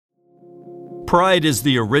Pride is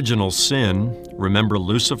the original sin. Remember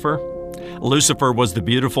Lucifer? Lucifer was the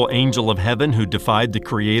beautiful angel of heaven who defied the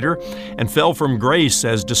Creator and fell from grace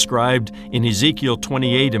as described in Ezekiel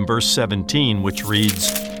 28 and verse 17, which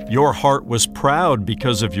reads, "Your heart was proud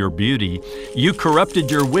because of your beauty. You corrupted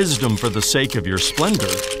your wisdom for the sake of your splendor."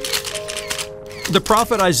 The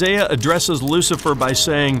prophet Isaiah addresses Lucifer by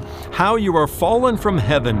saying, "How you are fallen from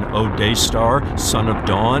heaven, O day star, son of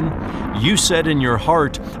dawn. You said in your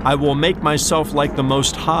heart, I will make myself like the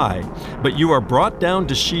Most High, but you are brought down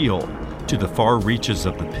to Sheol, to the far reaches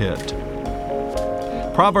of the pit."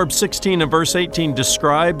 Proverbs 16 and verse 18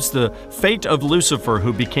 describes the fate of Lucifer,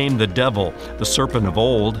 who became the devil, the serpent of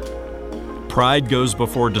old. Pride goes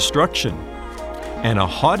before destruction, and a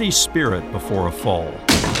haughty spirit before a fall.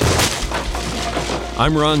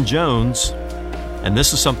 I'm Ron Jones, and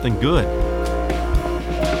this is Something Good.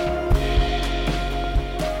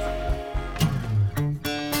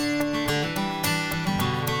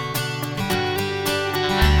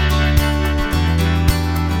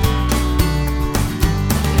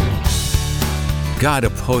 God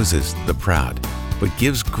opposes the proud, but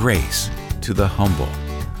gives grace to the humble.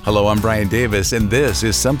 Hello, I'm Brian Davis, and this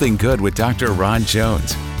is Something Good with Dr. Ron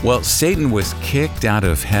Jones. Well, Satan was kicked out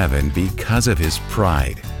of heaven because of his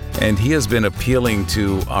pride, and he has been appealing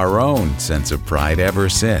to our own sense of pride ever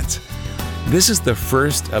since. This is the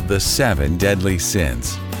first of the 7 deadly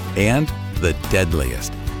sins, and the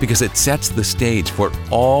deadliest, because it sets the stage for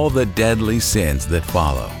all the deadly sins that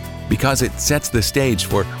follow. Because it sets the stage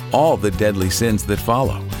for all the deadly sins that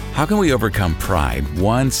follow. How can we overcome pride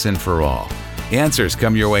once and for all? Answers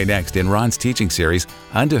come your way next in Ron's teaching series,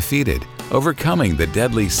 Undefeated, Overcoming the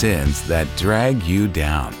Deadly Sins That Drag You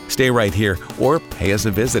Down. Stay right here or pay us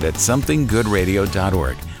a visit at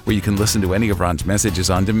somethinggoodradio.org, where you can listen to any of Ron's messages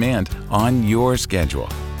on demand on your schedule.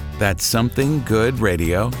 That's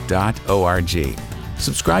somethinggoodradio.org.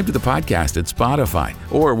 Subscribe to the podcast at Spotify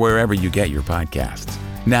or wherever you get your podcasts.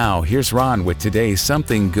 Now, here's Ron with today's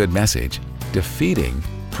Something Good message, Defeating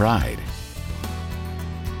Pride.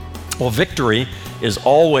 Well, victory is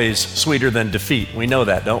always sweeter than defeat. We know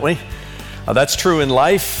that, don't we? That's true in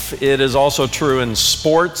life. It is also true in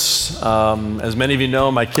sports. As many of you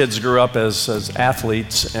know, my kids grew up as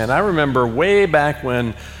athletes, and I remember way back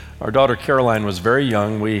when our daughter Caroline was very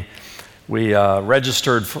young, we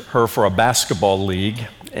registered her for a basketball league,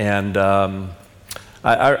 and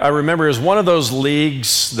I remember it was one of those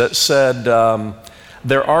leagues that said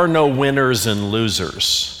there are no winners and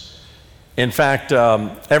losers. In fact,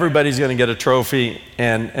 everybody's going to get a trophy,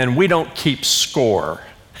 and we don't keep score.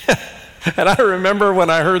 And I remember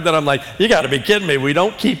when I heard that, I'm like, you got to be kidding me. We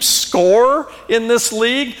don't keep score in this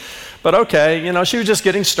league? But okay, she was just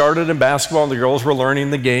getting started in basketball, and the girls were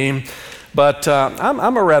learning the game. But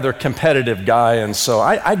I'm a rather competitive guy, and so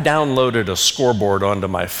I downloaded a scoreboard onto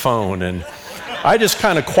my phone, and I just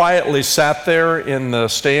kind of quietly sat there in the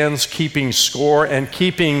stands keeping score and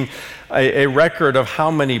keeping a record of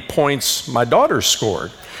how many points my daughter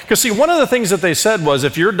scored. Because see, one of the things that they said was,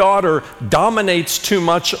 if your daughter dominates too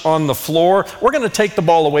much on the floor, we're going to take the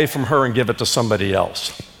ball away from her and give it to somebody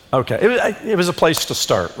else. Okay, it was a place to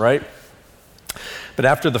start, right? But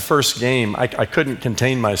after the first game, I couldn't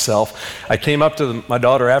contain myself. I came up to my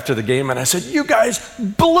daughter after the game and I said, "You guys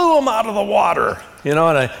blew them out of the water." And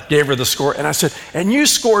I gave her the score and I said, "And you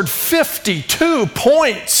scored 52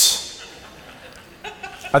 points.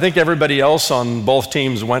 I think everybody else on both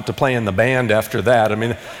teams went to play in the band after that.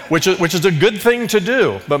 Which is a good thing to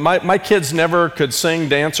do. But my kids never could sing,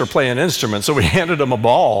 dance, or play an instrument, so we handed them a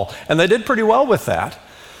ball, and they did pretty well with that.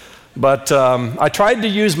 But I tried to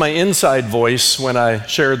use my inside voice when I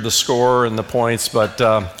shared the score and the points, but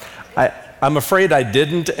I'm afraid I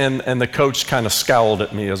didn't, and the coach kind of scowled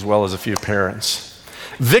at me as well as a few parents.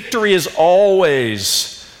 Victory is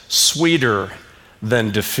always sweeter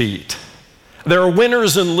than defeat. There are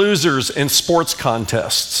winners and losers in sports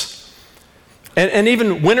contests, and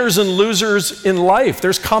even winners and losers in life.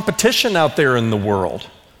 There's competition out there in the world.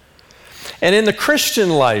 And in the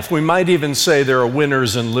Christian life, we might even say there are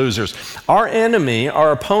winners and losers. Our enemy,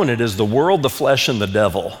 our opponent, is the world, the flesh, and the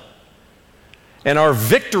devil. And our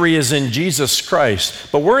victory is in Jesus Christ.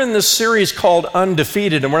 But we're in this series called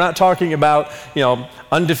Undefeated, and we're not talking about,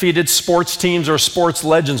 undefeated sports teams or sports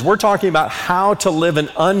legends. We're talking about how to live an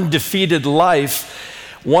undefeated life,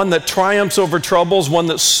 one that triumphs over troubles, one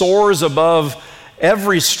that soars above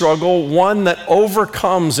every struggle, one that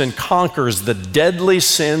overcomes and conquers the deadly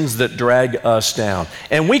sins that drag us down.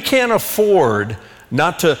 And we can't afford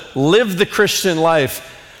not to live the Christian life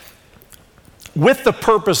with the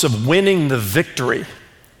purpose of winning the victory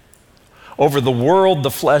over the world, the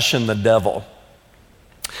flesh, and the devil.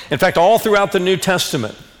 In fact, all throughout the New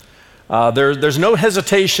Testament, there's no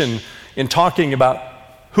hesitation in talking about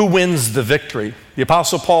who wins the victory. The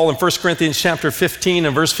Apostle Paul in 1 Corinthians chapter 15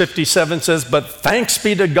 and verse 57 says, "But thanks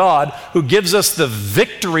be to God who gives us the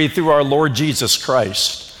victory through our Lord Jesus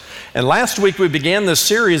Christ." And last week we began this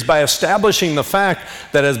series by establishing the fact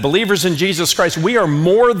that as believers in Jesus Christ, we are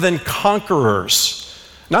more than conquerors.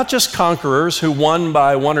 Not just conquerors who won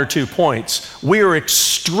by 1 or 2 points. We are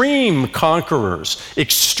extreme conquerors,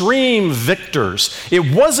 extreme victors. It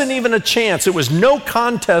wasn't even a chance. It was no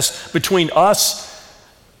contest between us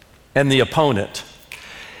and the opponent.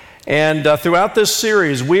 And throughout this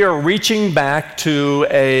series, we are reaching back to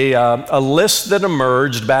a list that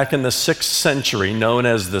emerged back in the 6th century known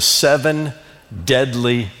as the 7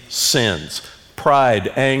 deadly sins: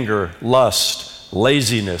 pride, anger, lust,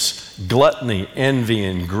 laziness, gluttony, envy,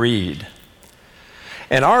 and greed.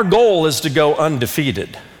 And our goal is to go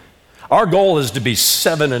undefeated. Our goal is to be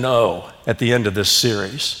 7-0 at the end of this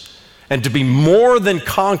series, and to be more than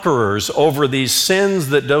conquerors over these sins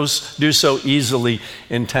that do so easily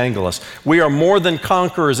entangle us. We are more than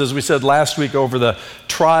conquerors, as we said last week, over the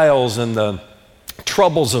trials and the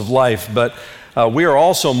troubles of life, but we are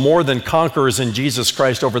also more than conquerors in Jesus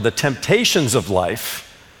Christ over the temptations of life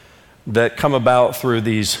that come about through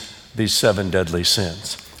these 7 deadly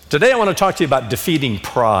sins. Today I want to talk to you about defeating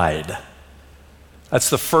pride. That's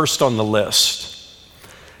the first on the list.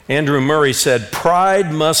 Andrew Murray said,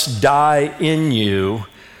 "Pride must die in you,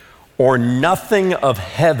 or nothing of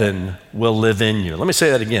heaven will live in you." Let me say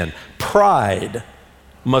that again. Pride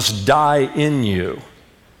must die in you,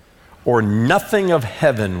 or nothing of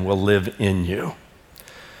heaven will live in you.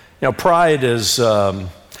 You know, pride is,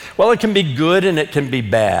 it can be good and it can be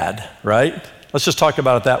bad, right? Let's just talk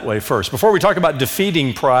about it that way first. Before we talk about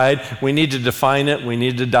defeating pride, we need to define it. We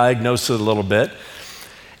need to diagnose it a little bit.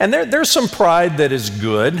 And there's some pride that is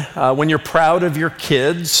good. When you're proud of your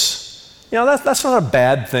kids, that's not a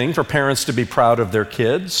bad thing for parents to be proud of their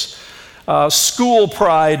kids. School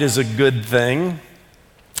pride is a good thing.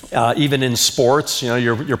 Even in sports,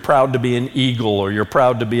 you're proud to be an Eagle, or you're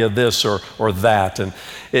proud to be a this or that. And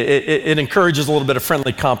it encourages a little bit of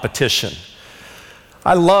friendly competition.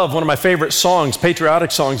 I love one of my favorite songs, patriotic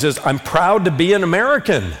songs, is "I'm proud to be an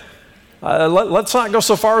American." Let's not go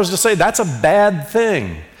so far as to say that's a bad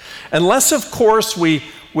thing. Unless, of course, we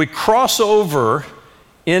cross over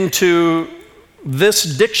into this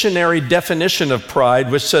dictionary definition of pride,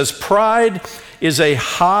 which says pride is a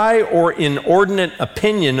high or inordinate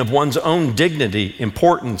opinion of one's own dignity,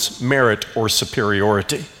 importance, merit, or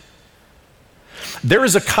superiority. There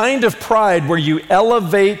is a kind of pride where you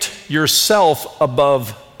elevate yourself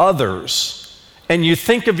above others, and you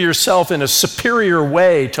think of yourself in a superior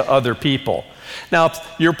way to other people. Now, if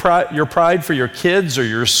your pride for your kids or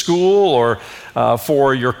your school or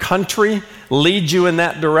for your country leads you in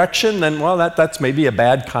that direction, then, that's maybe a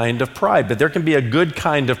bad kind of pride. But there can be a good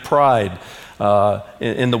kind of pride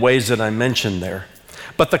in the ways that I mentioned there.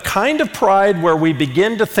 But the kind of pride where we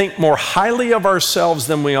begin to think more highly of ourselves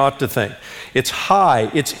than we ought to think. It's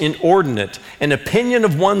high, it's inordinate, an opinion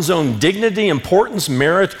of one's own dignity, importance,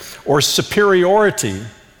 merit, or superiority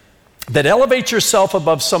that elevates yourself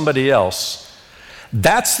above somebody else.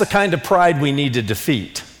 That's the kind of pride we need to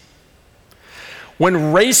defeat.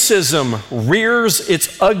 When racism rears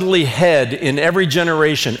its ugly head in every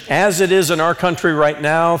generation, as it is in our country right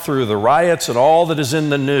now through the riots and all that is in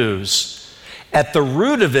the news, at the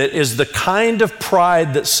root of it is the kind of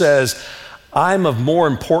pride that says, I'm of more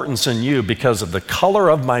importance than you because of the color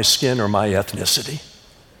of my skin or my ethnicity.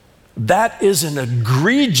 That is an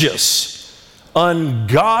egregious,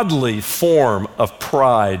 ungodly form of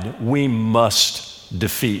pride we must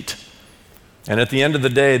defeat. And at the end of the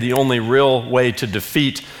day, the only real way to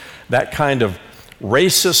defeat that kind of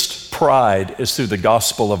racist pride is through the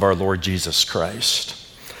gospel of our Lord Jesus Christ.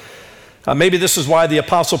 Maybe this is why the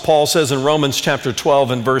Apostle Paul says in Romans chapter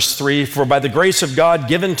 12 and verse 3, "For by the grace of God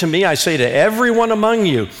given to me, I say to everyone among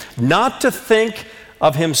you, not to think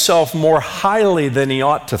of himself more highly than he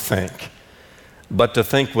ought to think, but to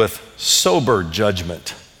think with sober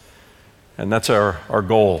judgment." And that's our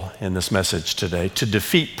goal in this message today, to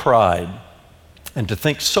defeat pride and to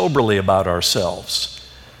think soberly about ourselves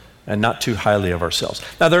and not too highly of ourselves.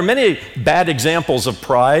 Now, there are many bad examples of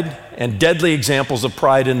pride and deadly examples of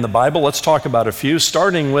pride in the Bible. Let's talk about a few,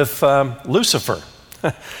 starting with Lucifer.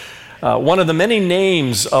 One of the many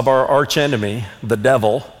names of our archenemy, the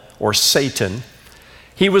devil, or Satan.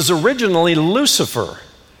 He was originally Lucifer,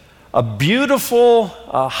 a beautiful,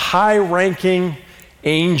 high-ranking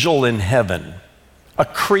angel in heaven, a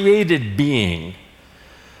created being.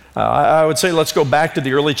 I would say let's go back to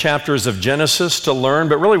the early chapters of Genesis to learn,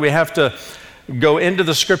 but really we have to go into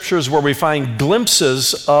the scriptures where we find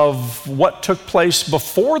glimpses of what took place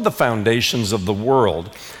before the foundations of the world.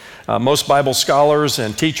 Most Bible scholars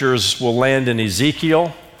and teachers will land in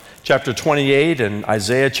Ezekiel chapter 28 and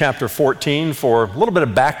Isaiah chapter 14 for a little bit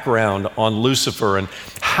of background on Lucifer and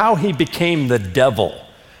how he became the devil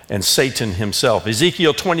and Satan himself.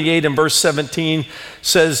 Ezekiel 28 and verse 17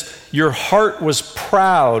 says, "Your heart was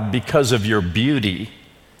proud because of your beauty.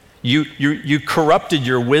 You corrupted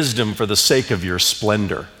your wisdom for the sake of your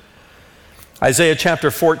splendor." Isaiah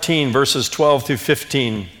chapter 14 verses 12 through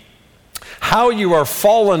 15. "How you are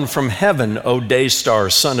fallen from heaven, O day star,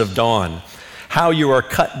 son of dawn. How you are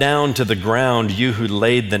cut down to the ground, you who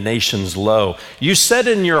laid the nations low. You said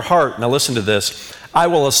in your heart," now listen to this, "I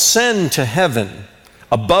will ascend to heaven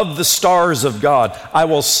above the stars of God. I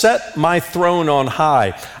will set my throne on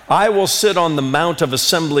high. I will sit on the mount of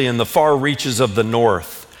assembly in the far reaches of the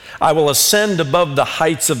north. I will ascend above the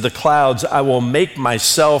heights of the clouds. I will make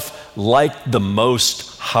myself like the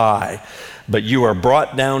Most High. But you are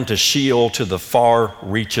brought down to Sheol, to the far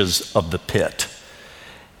reaches of the pit."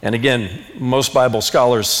 And again, most Bible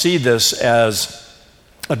scholars see this as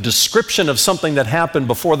a description of something that happened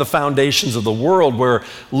before the foundations of the world, where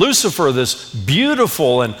Lucifer, this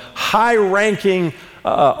beautiful and high-ranking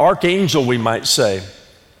archangel, we might say,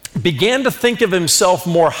 began to think of himself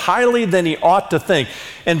more highly than he ought to think,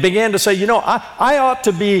 and began to say, I ought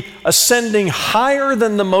to be ascending higher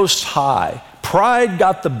than the Most High. Pride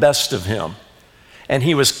got the best of him, and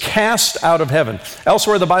he was cast out of heaven.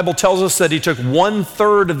 Elsewhere, the Bible tells us that he took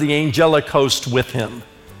 1/3 of the angelic host with him.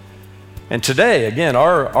 And today, again,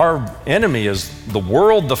 our enemy is the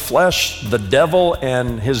world, the flesh, the devil,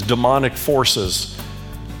 and his demonic forces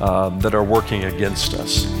that are working against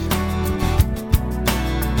us.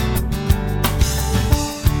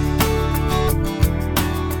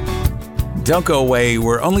 Don't go away.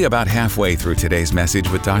 We're only about halfway through today's message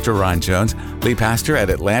with Dr. Ron Jones, lead pastor at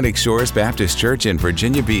Atlantic Shores Baptist Church in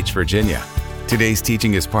Virginia Beach, Virginia. Today's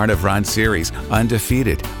teaching is part of Ron's series,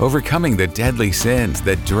 Undefeated, Overcoming the Deadly Sins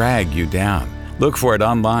That Drag You Down. Look for it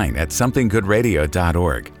online at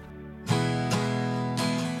somethinggoodradio.org.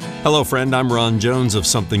 Hello, friend. I'm Ron Jones of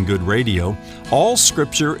Something Good Radio. All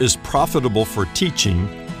Scripture is profitable for teaching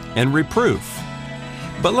and reproof.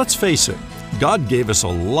 But let's face it, God gave us a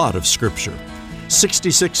lot of Scripture.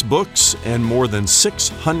 66 books and more than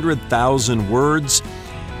 600,000 words,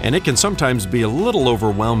 and it can sometimes be a little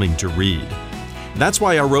overwhelming to read. That's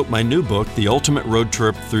why I wrote my new book, The Ultimate Road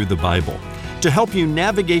Trip Through the Bible, to help you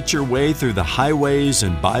navigate your way through the highways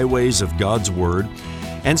and byways of God's Word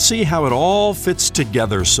and see how it all fits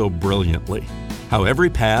together so brilliantly, how every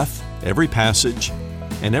path, every passage,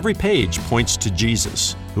 and every page points to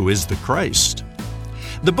Jesus, who is the Christ.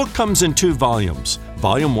 The book comes in 2 volumes.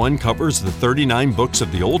 Volume 1 covers the 39 books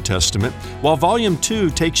of the Old Testament, while Volume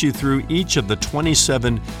 2 takes you through each of the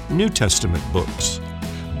 27 New Testament books.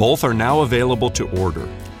 Both are now available to order,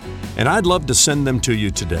 and I'd love to send them to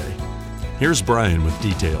you today. Here's Brian with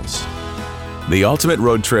details. The Ultimate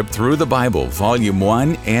Road Trip Through the Bible, Volume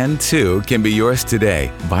 1 and 2 can be yours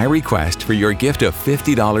today by request for your gift of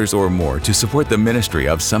 $50 or more to support the ministry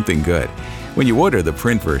of Something Good. When you order the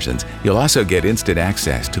print versions, you'll also get instant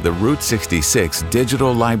access to the Route 66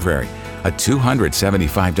 Digital Library, a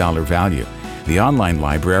 $275 value. The online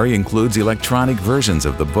library includes electronic versions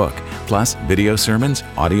of the book, plus video sermons,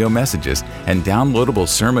 audio messages, and downloadable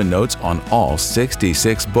sermon notes on all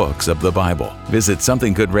 66 books of the Bible. Visit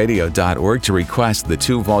somethinggoodradio.org to request the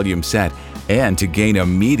 2-volume set and to gain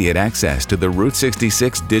immediate access to the Route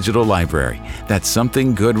 66 Digital Library. That's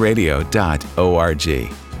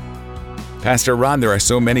somethinggoodradio.org. Pastor Ron, there are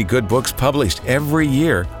so many good books published every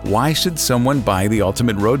year. Why should someone buy The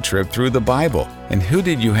Ultimate Road Trip Through the Bible? And who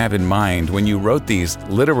did you have in mind when you wrote these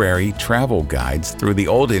literary travel guides through the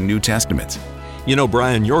Old and New Testaments?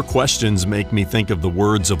 Brian, your questions make me think of the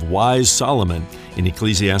words of wise Solomon in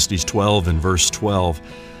Ecclesiastes 12 and verse 12.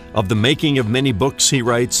 Of the making of many books, he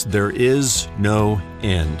writes, there is no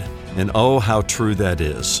end. And oh, how true that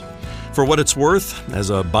is. For what it's worth, as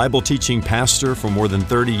a Bible teaching pastor for more than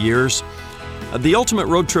 30 years, The Ultimate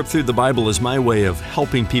Road Trip Through the Bible is my way of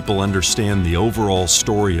helping people understand the overall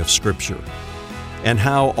story of Scripture and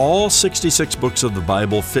how all 66 books of the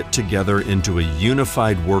Bible fit together into a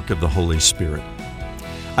unified work of the Holy Spirit.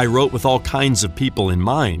 I wrote with all kinds of people in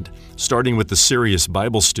mind, starting with the serious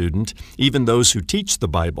Bible student, even those who teach the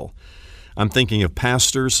Bible. I'm thinking of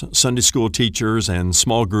pastors, Sunday school teachers, and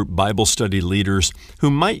small group Bible study leaders who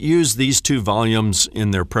might use these 2 volumes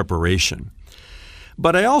in their preparation.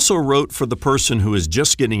 But I also wrote for the person who is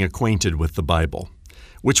just getting acquainted with the Bible.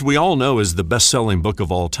 which we all know is the best-selling book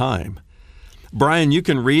of all time. Brian, you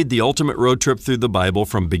can read The Ultimate Road Trip Through the Bible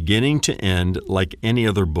from beginning to end like any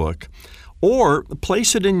other book, or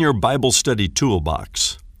place it in your Bible study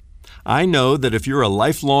toolbox. I know that if you're a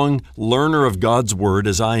lifelong learner of God's Word,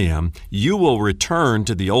 as I am, you will return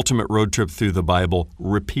to The Ultimate Road Trip Through the Bible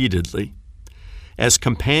repeatedly. As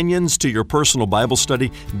companions to your personal Bible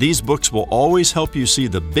study, these books will always help you see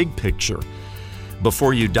the big picture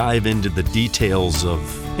before you dive into the details of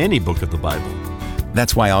any book of the Bible.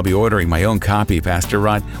 That's why I'll be ordering my own copy, Pastor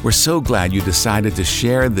Ron. We're so glad you decided to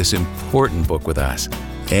share this important book with us.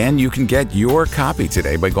 And you can get your copy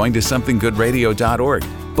today by going to somethinggoodradio.org.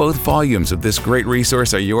 Both volumes of this great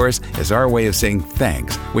resource are yours as our way of saying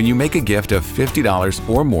thanks when you make a gift of $50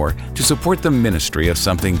 or more to support the ministry of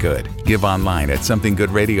Something Good. Give online at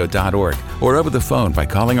somethinggoodradio.org or over the phone by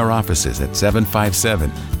calling our offices at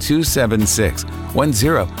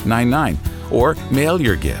 757-276-1099 or mail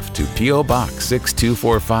your gift to P.O. Box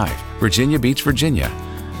 6245, Virginia Beach, Virginia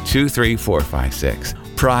 23456.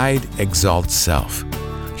 Pride exalts self.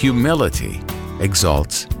 Humility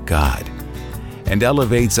exalts God and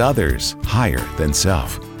elevates others higher than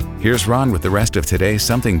self. Here's Ron with the rest of today's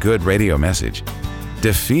Something Good radio message,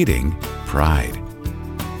 Defeating Pride.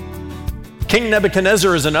 King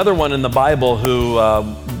Nebuchadnezzar is another one in the Bible who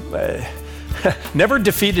never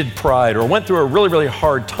defeated pride or went through a really, really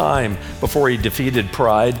hard time before he defeated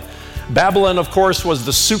pride. Babylon, of course, was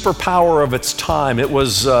the superpower of its time. It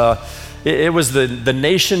was the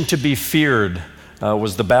nation to be feared,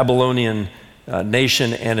 was the Babylonian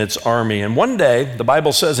nation and its army. And one day, the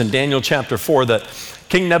Bible says in Daniel chapter 4 that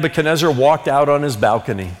King Nebuchadnezzar walked out on his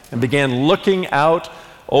balcony and began looking out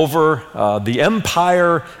over the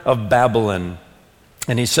empire of Babylon.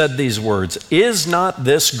 And he said these words, "Is not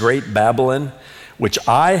this great Babylon, which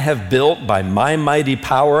I have built by my mighty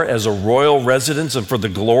power as a royal residence and for the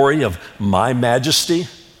glory of my majesty?"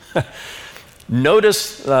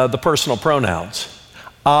 Notice the personal pronouns.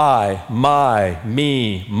 I, my,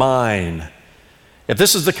 me, mine. If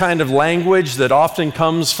this is the kind of language that often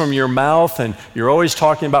comes from your mouth and you're always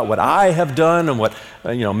talking about what I have done and what,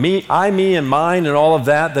 me, I, me, and mine and all of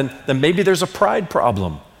that, then maybe there's a pride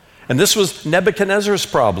problem. And this was Nebuchadnezzar's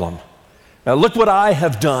problem. Now look what I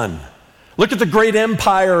have done. Look at the great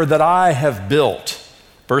empire that I have built.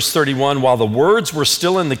 Verse 31, while the words were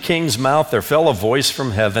still in the king's mouth, there fell a voice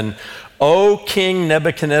from heaven, "O King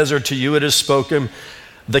Nebuchadnezzar, to you it is spoken,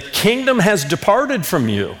 the kingdom has departed from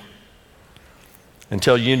you,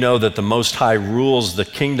 until you know that the Most High rules the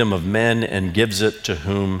kingdom of men and gives it to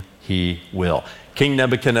whom he will." King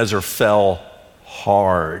Nebuchadnezzar fell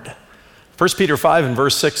hard. 1 Peter 5 and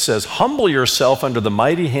verse 6 says, "Humble yourself under the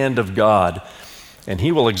mighty hand of God, and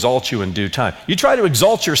he will exalt you in due time." You try to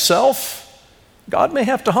exalt yourself, God may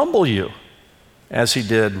have to humble you, as he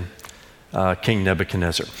did King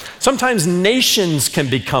Nebuchadnezzar. Sometimes nations can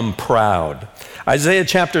become proud. Isaiah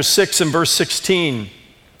chapter 6 and verse 16,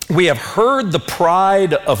 "We have heard the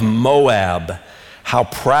pride of Moab, how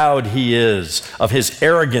proud he is, of his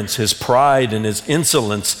arrogance, his pride, and his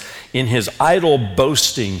insolence. In his idle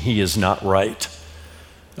boasting, he is not right."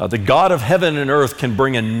 The God of heaven and earth can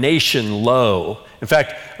bring a nation low. In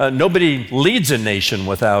fact, nobody leads a nation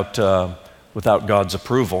without God's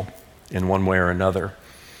approval in one way or another.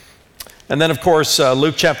 And then, of course,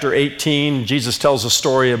 Luke chapter 18, Jesus tells a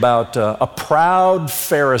story about a proud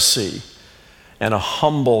Pharisee and a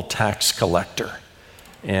humble tax collector.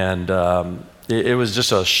 And it was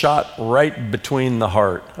just a shot right between the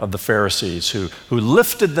heart of the Pharisees who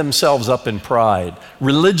lifted themselves up in pride,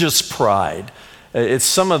 religious pride. It's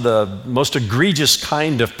some of the most egregious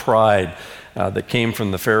kind of pride that came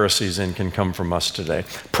from the Pharisees and can come from us today.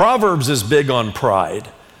 Proverbs is big on pride.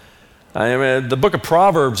 The book of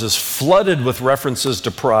Proverbs is flooded with references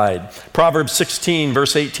to pride. Proverbs 16,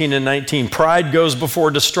 verse 18 and 19, "Pride goes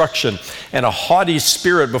before destruction, and a haughty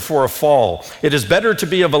spirit before a fall. It is better to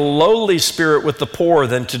be of a lowly spirit with the poor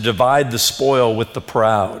than to divide the spoil with the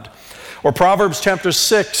proud." Or Proverbs chapter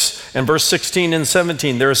 6 and verse 16 and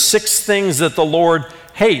 17, "There are 6 things that the Lord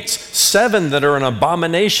hates, 7 that are an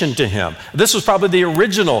abomination to him." This was probably the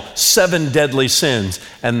original 7 deadly sins.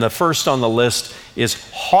 And the first on the list is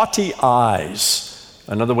haughty eyes.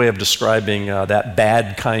 Another way of describing that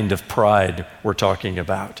bad kind of pride we're talking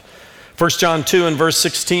about. 1 John 2 and verse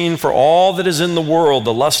 16, "For all that is in the world,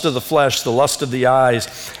 the lust of the flesh, the lust of the eyes,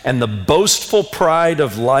 and the boastful pride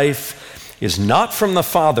of life is not from the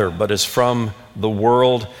Father, but is from the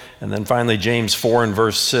world." And then finally, James 4 and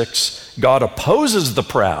verse 6, "God opposes the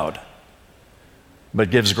proud,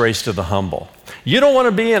 but gives grace to the humble." You don't want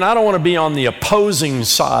to be, and I don't want to be on the opposing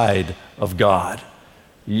side of God.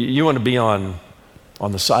 You want to be on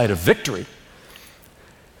on the side of victory.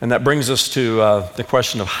 And that brings us to the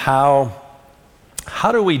question of how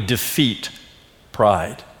do we defeat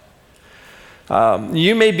pride?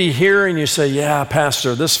 You may be here and you say, yeah,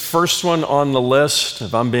 Pastor, this first one on the list,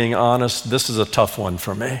 if I'm being honest, this is a tough one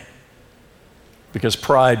for me because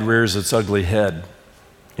pride rears its ugly head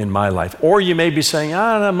in my life. Or you may be saying,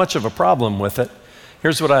 I don't have much of a problem with it.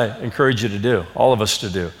 Here's what I encourage you to do, all of us to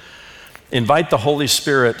do. Invite the Holy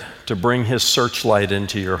Spirit to bring His searchlight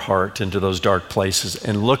into your heart, into those dark places,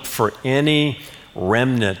 and look for any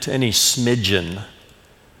remnant, any smidgen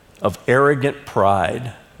of arrogant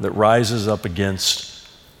pride that rises up against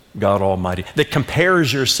God Almighty, that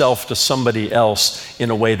compares yourself to somebody else in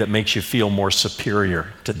a way that makes you feel more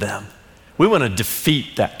superior to them. We want to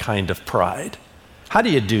defeat that kind of pride. How do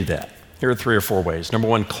you do that? Here are 3 or 4 ways. Number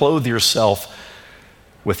 1, clothe yourself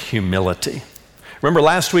with humility. Remember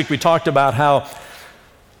last week we talked about how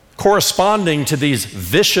corresponding to these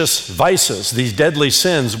vicious vices, these deadly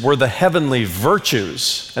sins, were the heavenly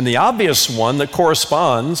virtues. And the obvious one that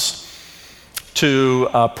corresponds to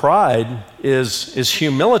pride is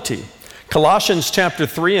humility. Colossians chapter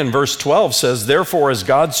 3 and verse 12 says, therefore, as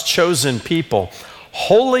God's chosen people,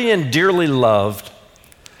 holy and dearly loved,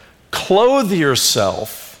 clothe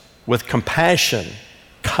yourself with compassion,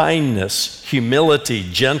 kindness, humility,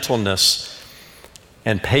 gentleness,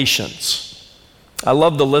 and patience. I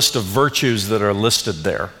love the list of virtues that are listed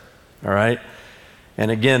there, all right? And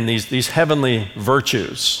again, these heavenly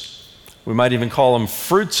virtues, we might even call them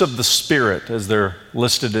fruits of the Spirit, as they're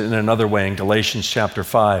listed in another way in Galatians chapter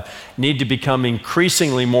 5, need to become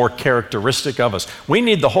increasingly more characteristic of us. We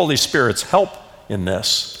need the Holy Spirit's help in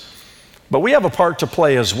this, but we have a part to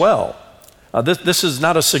play as well. This is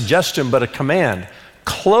not a suggestion, but a command.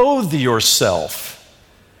 Clothe yourself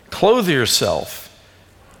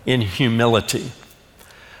in humility.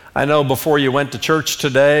 I know before you went to church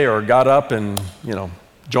today or got up and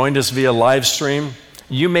joined us via live stream,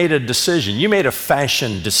 you made a decision. You made a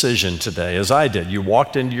fashion decision today, as I did. You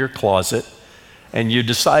walked into your closet and you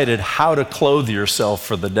decided how to clothe yourself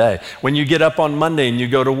for the day. When you get up on Monday and you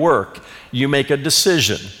go to work, you make a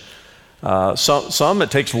decision. Some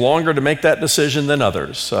it takes longer to make that decision than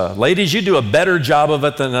others. Ladies, you do a better job of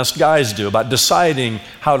it than us guys do about deciding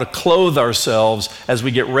how to clothe ourselves as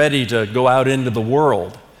we get ready to go out into the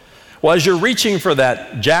world. Well, as you're reaching for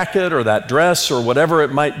that jacket or that dress or whatever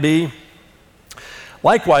it might be,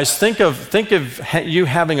 likewise, think of you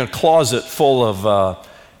having a closet full of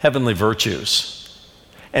heavenly virtues,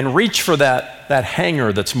 and reach for that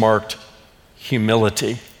hanger that's marked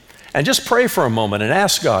humility. And just pray for a moment and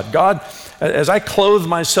ask God, as I clothe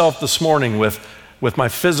myself this morning with my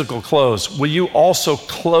physical clothes, will you also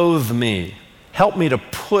clothe me? Help me to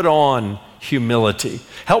put on humility.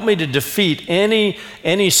 Help me to defeat any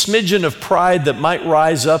smidgen of pride that might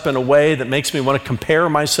rise up in a way that makes me want to compare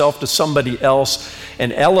myself to somebody else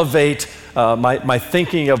and elevate my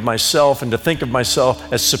thinking of myself and to think of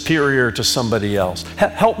myself as superior to somebody else.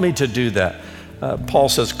 Help me to do that. Paul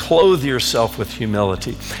says, clothe yourself with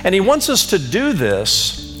humility. And he wants us to do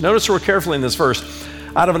this, notice real carefully in this verse,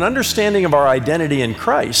 out of an understanding of our identity in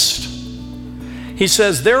Christ. He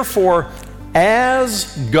says, therefore,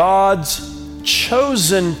 as God's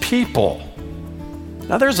chosen people.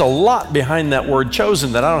 Now there's a lot behind that word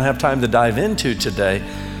chosen that I don't have time to dive into today,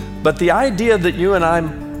 but the idea that you and I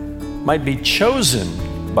might be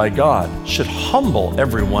chosen by God should humble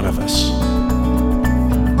every one of us.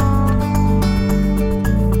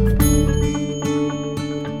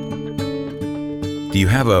 Do you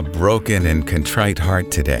have a broken and contrite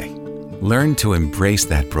heart today? Learn to embrace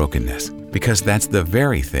that brokenness, because that's the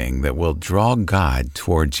very thing that will draw God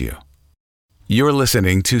towards you. You're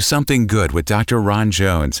listening to Something Good with Dr. Ron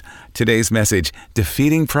Jones. Today's message,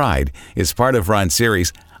 Defeating Pride, is part of Ron's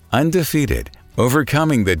series, Undefeated,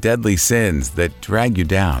 Overcoming the Deadly Sins That Drag You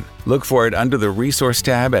Down. Look for it under the resource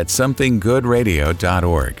tab at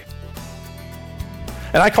somethinggoodradio.org.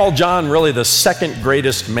 And I call John really the second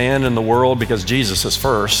greatest man in the world because Jesus is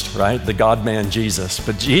first, right? The God-man Jesus.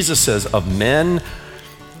 But Jesus says, of men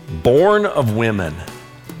born of women,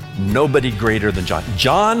 nobody greater than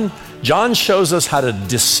John. John shows us how to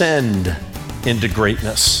descend into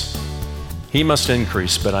greatness. He must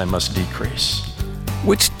increase, but I must decrease.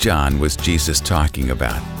 Which John was Jesus talking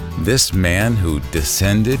about? This man who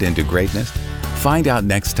descended into greatness? Find out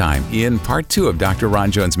next time in part 2 of Dr.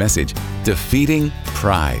 Ron Jones' message, Defeating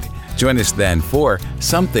Pride. Join us then for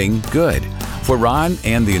Something Good. For Ron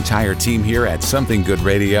and the entire team here at Something Good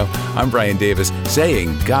Radio, I'm Brian Davis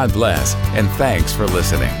saying God bless and thanks for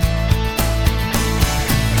listening.